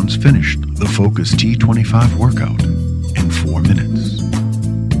 He once finished the Focus T25 workout in 4 minutes.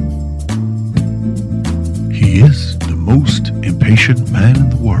 He is the most impatient man in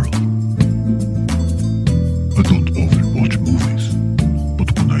the world. I don't often watch movies,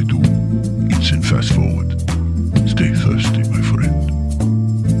 but when I do, it's in fast forward. Stay thirsty, my friend.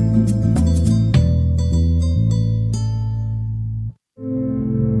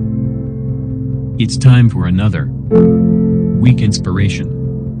 It's time for another week inspiration.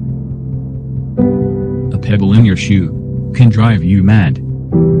 A pebble in your shoe can drive you mad.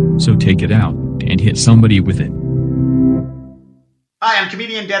 So take it out and hit somebody with it. Hi, I'm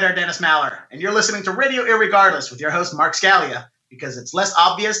comedian Dead Air Dennis Maller, and you're listening to Radio Irregardless with your host Mark Scalia, because it's less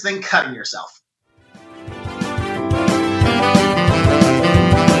obvious than cutting yourself.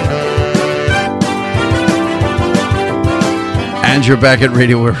 And you're back at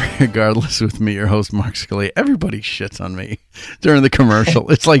Radio Irregardless with me, your host Mark Scalia. Everybody shits on me during the commercial.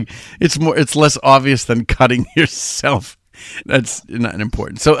 It's it's less obvious than cutting yourself. That's not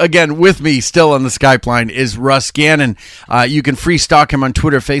important. So again, with me still on the Skype line is Russ Gannon. You can free stock him on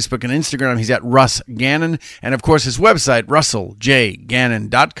Twitter, Facebook, and Instagram. He's at Russ Gannon. And of course, his website,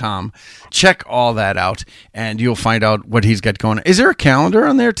 RussellJGannon.com. Check all that out, and you'll find out what he's got going on. Is there a calendar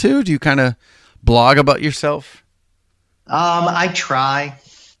on there too? Do you kind of blog about yourself? I try.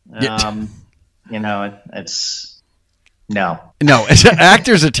 It's no.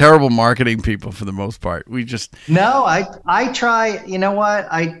 Actors are terrible marketing people for the most part. I try. You know what?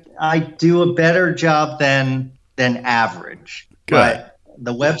 I do a better job than average. Good. But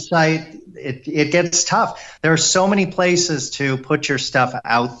the website, it gets tough. There are so many places to put your stuff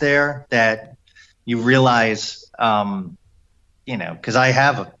out there that you realize, because I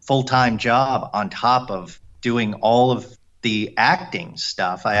have a full-time job on top of doing all of the acting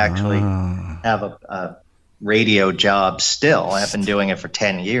stuff. I actually have a radio job still. I've been doing it for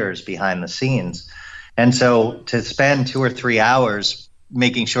 10 years behind the scenes. And so to spend 2 or 3 hours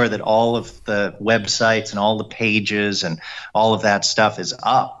making sure that all of the websites and all the pages and all of that stuff is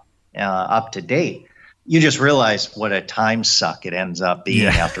up to date, you just realize what a time suck it ends up being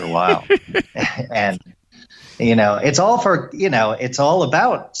after a while. And it's all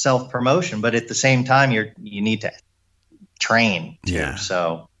about self-promotion, but at the same time, you need to train too. Yeah.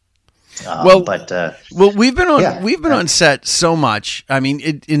 So, we've been on set so much. I mean,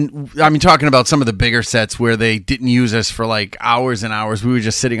 talking about some of the bigger sets where they didn't use us for like hours and hours. We were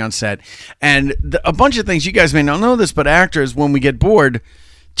just sitting on set, and a bunch of things. You guys may not know this, but actors, when we get bored,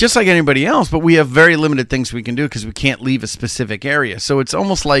 just like anybody else, but we have very limited things we can do because we can't leave a specific area. So it's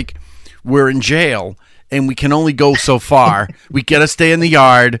almost like we're in jail and we can only go so far. We got to stay in the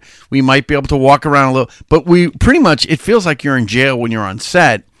yard. We might be able to walk around a little, but we pretty much, it feels like you're in jail when you're on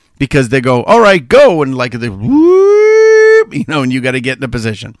set because they go, all right, go. And like the whoop, and you got to get in a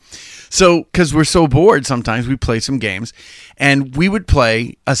position. So, because we're so bored, sometimes we play some games, and we would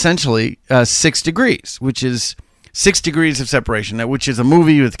play essentially 6 Degrees, which is 6 Degrees of Separation, which is a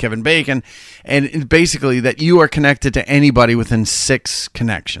movie with Kevin Bacon, and it's basically that you are connected to anybody within 6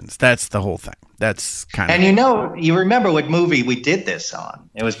 connections. That's the whole thing. That's kind of. And you remember what movie we did this on?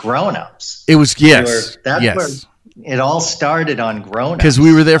 It was Grown Ups. It was yes. That's yes. where it all started on Grown Ups. Because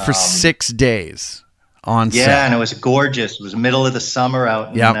we were there for 6 days. On set. Yeah, and it was gorgeous. It was middle of the summer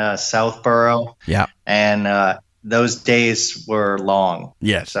out in Southborough. Yeah. And those days were long.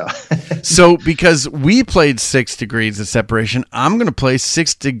 Yes. So because we played 6 Degrees of Separation, I'm going to play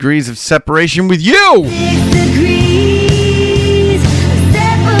 6 Degrees of Separation with you. 6 degrees of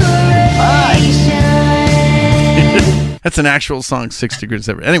separation. That's an actual song, 6 Degrees of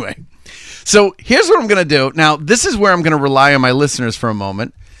Separation. Anyway, so here's what I'm going to do. Now, this is where I'm going to rely on my listeners for a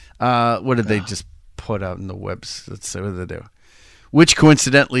moment. What did they just put out in the webs? Let's see what they do. Which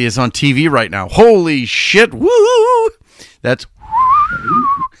coincidentally is on TV right now. Holy shit! Woo! That's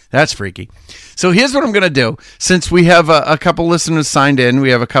freaky. So here's what I'm going to do. Since we have a couple listeners signed in,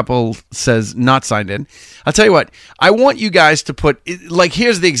 we have a couple says not signed in. I'll tell you what. I want you guys to put like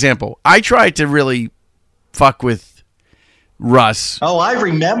here's the example. I tried to really fuck with Russ. Oh, I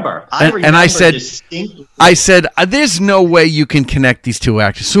remember. And I said, there's no way you can connect these two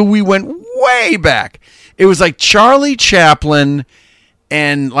actors. So we went way back. It was like Charlie Chaplin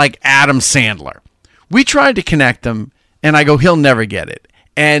and like Adam Sandler. We tried to connect them, and I go, he'll never get it.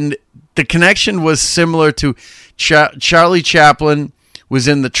 And the connection was similar to Charlie Chaplin was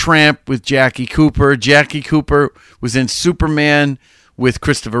in The Tramp with Jackie Cooper. Jackie Cooper was in Superman with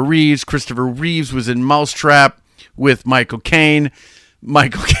Christopher Reeves. Christopher Reeves was in Mousetrap with Michael Caine.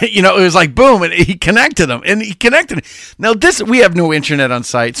 It was like boom, and he connected them, and he connected. Now we have no internet on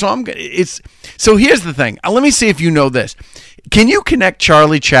site, so so here's the thing. Let me see if you know this. Can you connect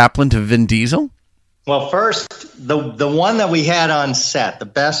Charlie Chaplin to Vin Diesel? Well, first, the one that we had on set, the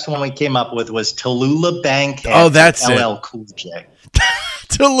best one we came up with was Tallulah Bankhead. Oh, that's LL Cool J.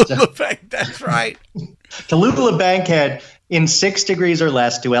 Tallulah Bankhead, that's right. Tallulah Bankhead in 6 Degrees or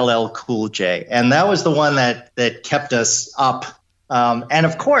Less to LL Cool J, and that was the one that kept us up. And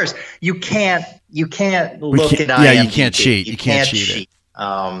of course, you can't look at IMDb. Yeah, you can't cheat. You can't cheat it.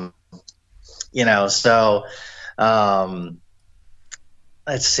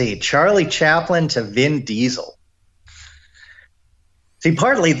 Let's see, Charlie Chaplin to Vin Diesel. See,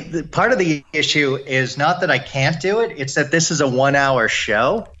 part of the issue is not that I can't do it; it's that this is a 1-hour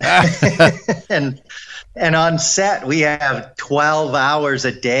show, and on set we have 12 hours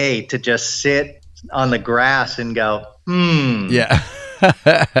a day to just sit on the grass and go, Yeah.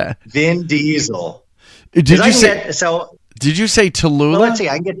 Vin Diesel. Did you say Tallulah? Well, let's see.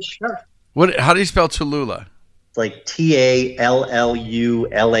 I can get sure. What? How do you spell Tallulah? It's like Tallulah.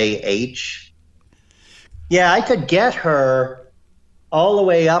 Yeah, I could get her all the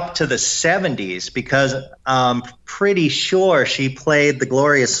way up to the 70s because I'm pretty sure she played the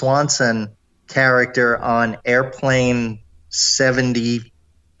Gloria Swanson character on Airplane 75.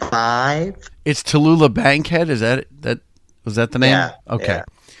 It's Tallulah Bankhead. Is that was that the name? Yeah. Okay. Yeah.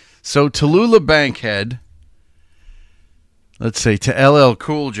 So Tallulah Bankhead. Let's see, to LL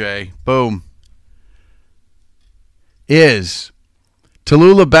Cool J. Boom.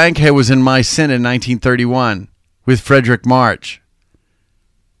 Tallulah Bankhead was in My Sin in 1931 with Frederick March,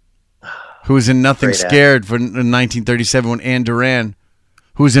 who was in Nothing Scared in 1937 with Ann Duran,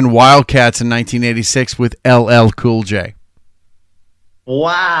 who was in Wildcats in 1986 with LL Cool J.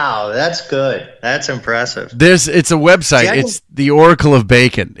 Wow, that's good. That's impressive. It's a website. It's the Oracle of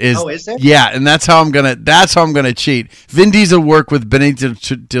Bacon. Is there? Yeah, and that's how I'm gonna cheat. Vin Diesel worked with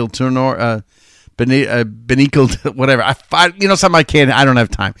Benicio del Toro, Benicio, whatever. Something I can't. I don't have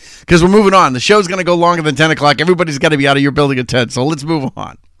time because we're moving on. The show's gonna go longer than 10 o'clock. Everybody's got to be out of your building at 10. So let's move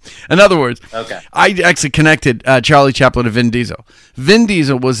on. In other words, okay. I actually connected Charlie Chaplin to Vin Diesel. Vin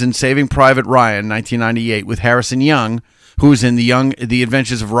Diesel was in Saving Private Ryan, 1998, with Harrison Young, who was in The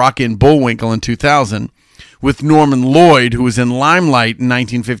Adventures of Rocky and Bullwinkle in 2000, with Norman Lloyd, who was in Limelight in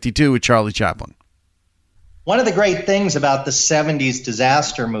 1952 with Charlie Chaplin. One of the great things about the 70s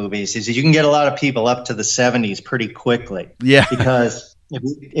disaster movies is that you can get a lot of people up to the 70s pretty quickly. Yeah. Because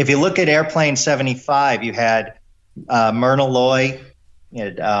if you look at Airplane 75, you had Myrna Loy. You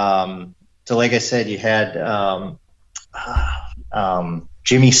had, so like I said, you had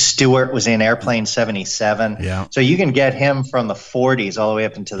Jimmy Stewart was in Airplane 77. Yeah. So you can get him from the 40s all the way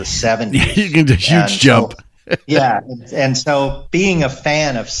up into the 70s. You can do a huge jump. Yeah, and so being a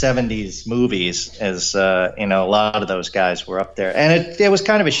fan of 70s movies is, a lot of those guys were up there. And it was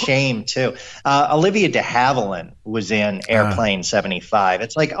kind of a shame, too. Olivia de Havilland was in Airplane 75.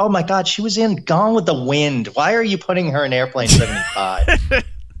 It's like, oh, my God, she was in Gone with the Wind. Why are you putting her in Airplane 75?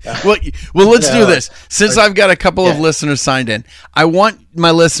 Well, let's do this. Since I've got a couple of listeners signed in, I want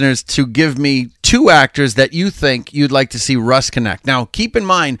my listeners to give me 2 actors that you think you'd like to see Russ connect. Now, keep in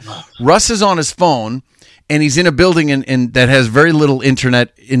mind, Russ is on his phone, and he's in a building that has very little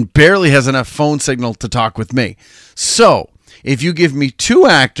internet and barely has enough phone signal to talk with me. So, if you give me 2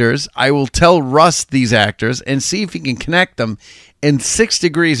 actors, I will tell Russ these actors and see if he can connect them in 6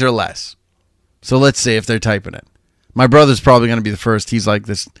 degrees or less. So let's see if they're typing it. My brother's probably going to be the first. He's like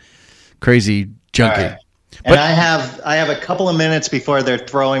this crazy junkie. Right. And I have a couple of minutes before they're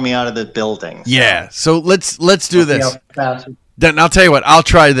throwing me out of the building. So. Yeah. So let's do this. Then I'll tell you what. I'll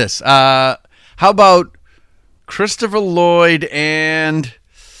try this. How about Christopher Lloyd and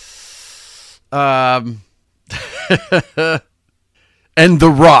and The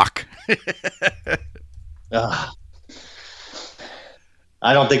Rock?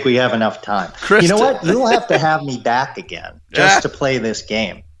 I don't think we have enough time. You know what? You'll have to have me back again just to play this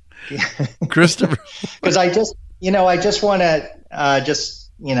game. Christopher. Because I just want to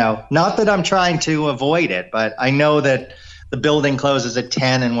not that I'm trying to avoid it, but I know that the building closes at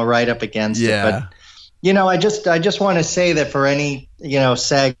 10 and we're right up against it. But, I just want to say that for any,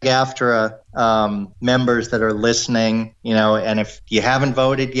 SAG-AFTRA members that are listening, and if you haven't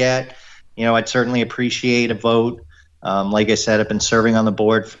voted yet, I'd certainly appreciate a vote. Like I said, I've been serving on the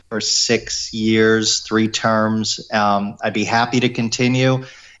board for 6 years, 3 terms. I'd be happy to continue.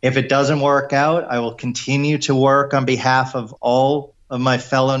 If it doesn't work out, I will continue to work on behalf of all of my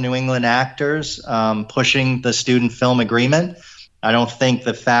fellow New England actors, pushing the student film agreement. I don't think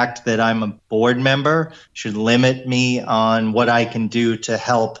the fact that I'm a board member should limit me on what I can do to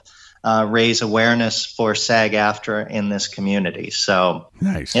help raise awareness for SAG-AFTRA in this community. So,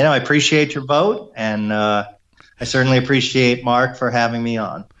 nice. I appreciate your vote, and I certainly appreciate Mark for having me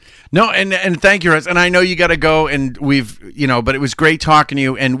on. No, and thank you, Russ. And I know you got to go, and but it was great talking to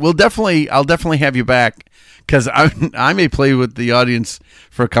you. And I'll definitely have you back because I may play with the audience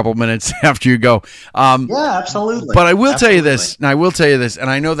for a couple minutes after you go. Yeah, absolutely. But I will tell you this, and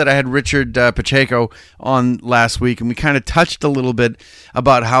I know that I had Richard Pacheco on last week, and we kind of touched a little bit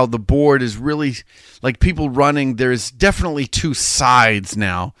about how the board is really like people running. There's definitely 2 sides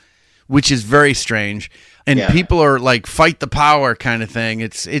now, which is very strange. And people are like fight the power kind of thing.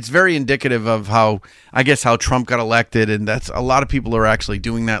 It's very indicative of how Trump got elected, and that's a lot of people are actually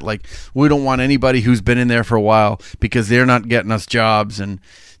doing that. Like, we don't want anybody who's been in there for a while because they're not getting us jobs. And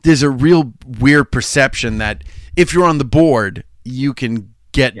there's a real weird perception that if you're on the board, you can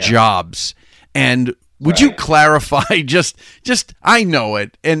get jobs. And would you clarify just I know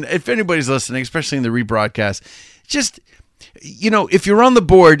it, and if anybody's listening, especially in the rebroadcast, just if you're on the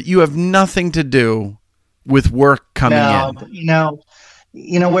board, you have nothing to do with work coming in.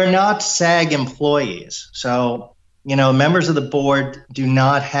 We're not SAG employees. So, members of the board do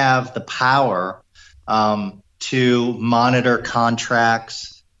not have the power to monitor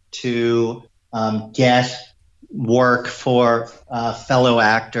contracts, to get work for fellow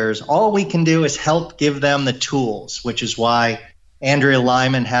actors. All we can do is help give them the tools, which is why Andrea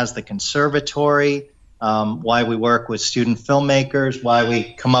Lyman has the conservatory, why we work with student filmmakers, why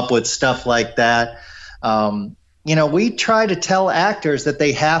we come up with stuff like that. We try to tell actors that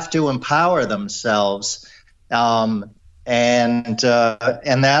they have to empower themselves, and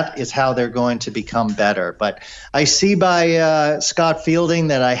that is how they're going to become better. But I see by Scott Fielding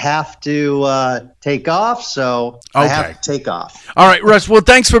that I have to take off, so I have to take off. All right, Russ. Well,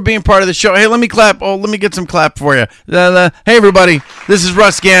 thanks for being part of the show. Hey, let me clap. Oh, let me get some clap for you. Hey, everybody. This is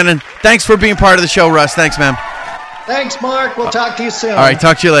Russ Gannon. Thanks for being part of the show, Russ. Thanks, man. Thanks, Mark. We'll talk to you soon. All right,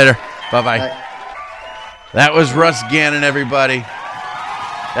 talk to you later. Bye-bye. Bye. That was Russ Gannon, everybody.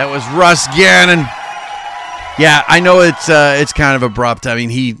 That was Russ Gannon. Yeah, I know it's kind of abrupt. I mean,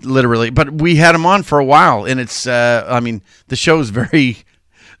 he literally, but we had him on for a while, and it's, the show's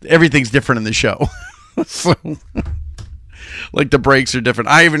everything's different in the show. So, like the breaks are different.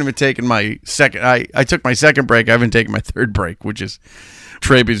 I haven't even taken my second, I took my second break. I haven't taken my third break, which is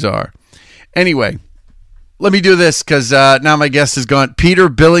très bizarre. Anyway, let me do this because now my guest is gone. Peter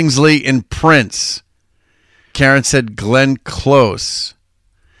Billingsley and Prince. Karen said Glenn Close.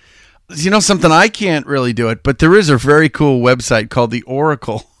 Something, I can't really do it, but there is a very cool website called the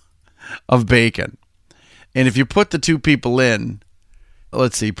Oracle of Bacon. And if you put the two people in,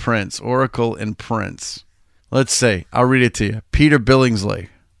 let's see, Prince, Oracle and Prince. Let's say, I'll read it to you. Peter Billingsley.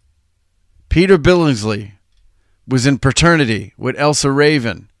 Peter Billingsley was in Paternity with Elsa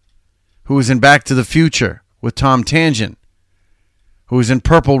Raven, who was in Back to the Future with Tom Tangent, who was in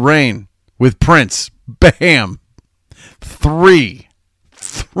Purple Rain with Prince. Bam. 3.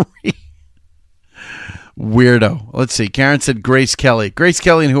 Weirdo. Let's see. Karen said Grace Kelly. Grace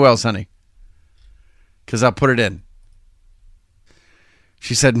Kelly and who else, honey? Because I'll put it in.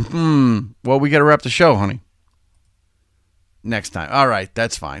 She said, well, we got to wrap the show, honey. Next time. All right,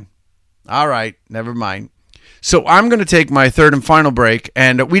 that's fine. All right, never mind. So I'm going to take my third and final break,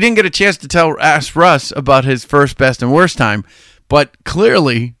 and we didn't get a chance to ask Russ about his first, best, and worst time, but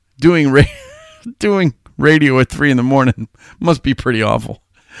clearly doing radio at 3 in the morning must be pretty awful.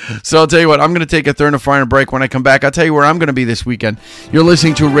 So I'll tell you what, I'm going to take a third and final break. When I come back, I'll tell you where I'm going to be this weekend. You're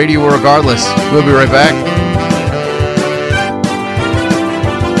listening to Radio Regardless. We'll be right back.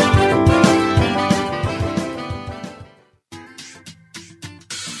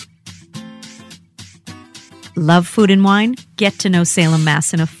 Love food and wine? Get to know Salem,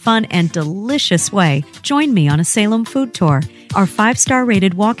 Mass. in a fun and delicious way. Join me on a Salem food tour. Our 5-star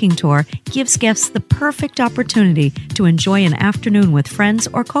rated walking tour gives guests the perfect opportunity to enjoy an afternoon with friends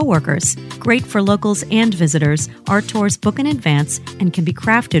or coworkers. Great for locals and visitors, our tours book in advance and can be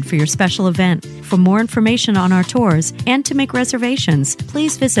crafted for your special event. For more information on our tours and to make reservations,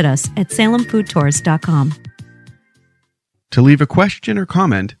 please visit us at salemfoodtours.com. To leave a question or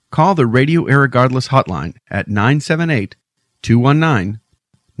comment, call the Radio Irregardless hotline at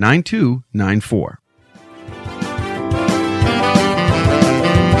 978-219-9294.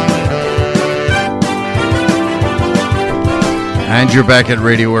 And you're back at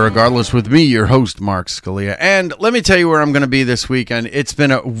Radio Irregardless with me, your host, Mark Scalia. And let me tell you where I'm going to be this weekend. It's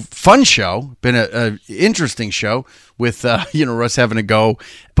been a fun show, been an interesting show with, Russ having a go.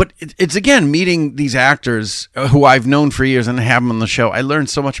 But it's, again, meeting these actors who I've known for years and have them on the show. I learned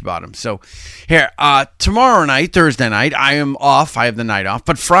so much about them. So here, tomorrow night, Thursday night, I am off. I have the night off.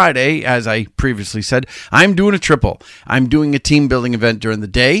 But Friday, as I previously said, I'm doing a triple. I'm doing a team building event during the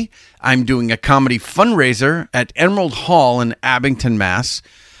day. I'm doing a comedy fundraiser at Emerald Hall in Abington, Mass.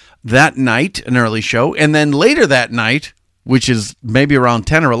 That night, an early show. And then later that night, which is maybe around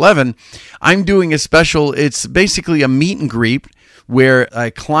 10 or 11, I'm doing a special. It's basically a meet and greet where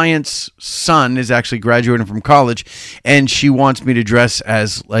a client's son is actually graduating from college, and she wants me to dress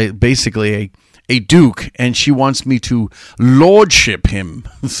as basically a duke, and she wants me to lordship him.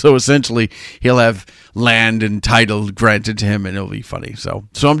 So essentially, he'll have land and title granted to him, and it'll be funny. So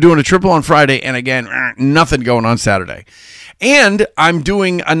I'm doing a triple on Friday, and again, nothing going on Saturday. And I'm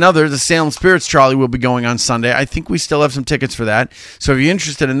doing the Salem Spirits Trolley will be going on Sunday. I think we still have some tickets for that. So if you're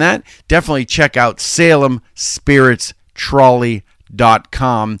interested in that, definitely check out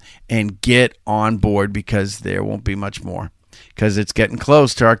SalemSpiritsTrolley.com and get on board, because there won't be much more, because it's getting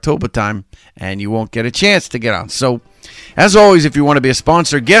close to October time and you won't get a chance to get on. So as always, if you want to be a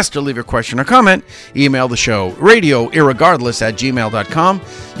sponsor, guest, or leave a question or comment, email the show, radioirregardless@gmail.com.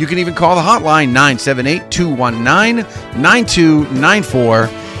 You can even call the hotline, 978-219-9294.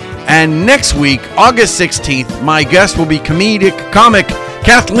 And next week, August 16th, my guest will be comedic comic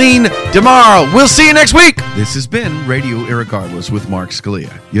Kathleen DeMar. We'll see you next week. This has been Radio Irregardless with Mark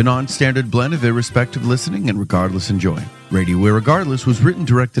Scalia, your non-standard blend of irrespective listening and regardless enjoying. Radio Irregardless was written,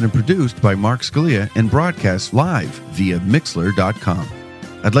 directed, and produced by Mark Scalia and broadcast live via Mixler.com.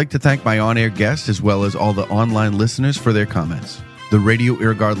 I'd like to thank my on-air guests as well as all the online listeners for their comments. The Radio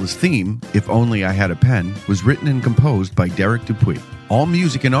Irregardless theme, If Only I Had a Pen, was written and composed by Derek Dupuy. All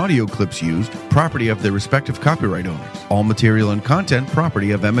music and audio clips used, property of their respective copyright owners. All material and content,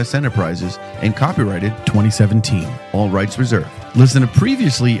 property of MS Enterprises and copyrighted 2017. All rights reserved. Listen to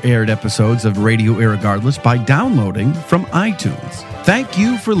previously aired episodes of Radio Irregardless by downloading from iTunes. Thank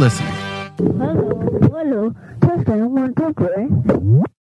you for listening. Hello. Testing 1, 2, 3.